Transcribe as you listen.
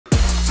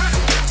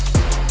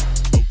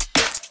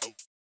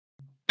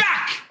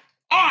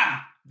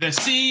The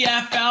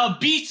CFL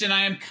beats, and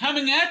I am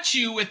coming at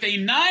you with a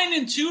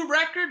 9-2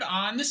 record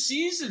on the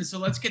season. So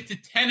let's get to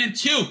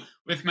 10-2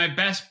 with my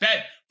best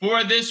bet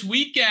for this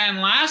weekend.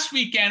 Last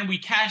weekend, we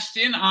cashed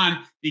in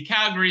on the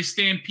Calgary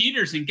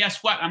Stampeders, and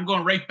guess what? I'm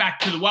going right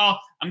back to the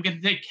well. I'm going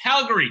to take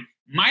Calgary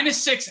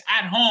 -6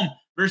 at home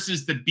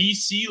versus the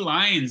BC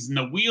Lions, and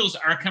the wheels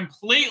are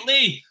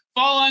completely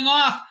falling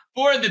off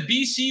for the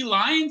BC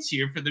Lions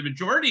here for the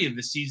majority of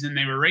the season.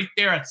 They were right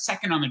there at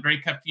second on the Grey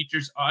Cup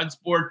Futures odds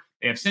board.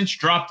 They have since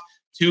dropped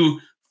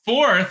to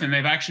fourth, and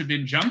they've actually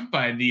been jumped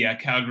by the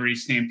Calgary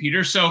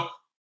Stampeders. So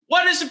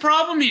what is the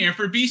problem here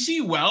for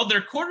BC? Well,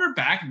 their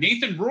quarterback,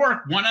 Nathan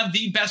Rourke, one of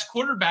the best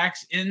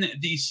quarterbacks in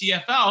the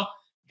CFL,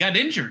 got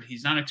injured.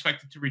 He's not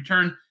expected to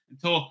return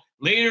until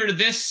later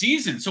this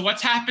season. So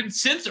what's happened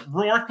since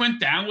Rourke went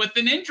down with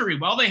an injury?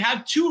 Well, they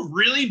had two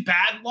really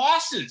bad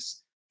losses.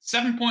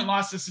 7-point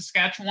loss to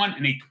Saskatchewan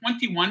and a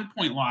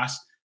 21-point loss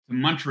to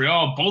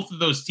Montreal. Both of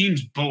those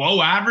teams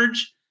below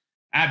average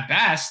at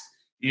best.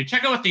 You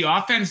check out what the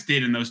offense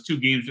did in those two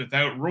games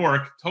without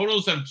Rourke.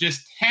 Totals of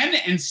just 10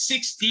 and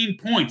 16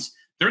 points.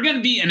 They're going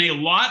to be in a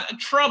lot of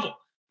trouble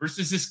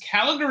versus this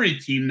Calgary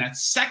team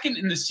that's second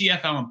in the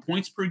CFL in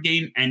points per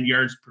game and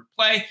yards per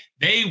play.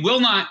 They will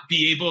not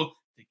be able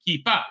to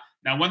keep up.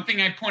 Now, one thing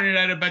I pointed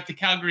out about the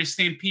Calgary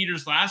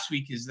Stampeders last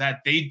week is that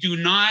they do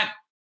not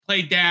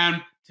play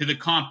down to the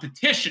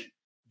competition.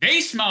 They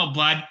smell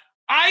blood.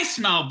 I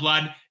smell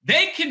blood.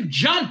 They can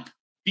jump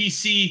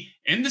BC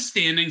in the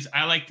standings.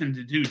 I like them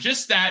to do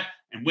just that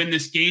and win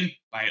this game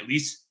by at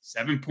least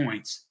 7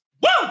 points.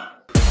 Woo!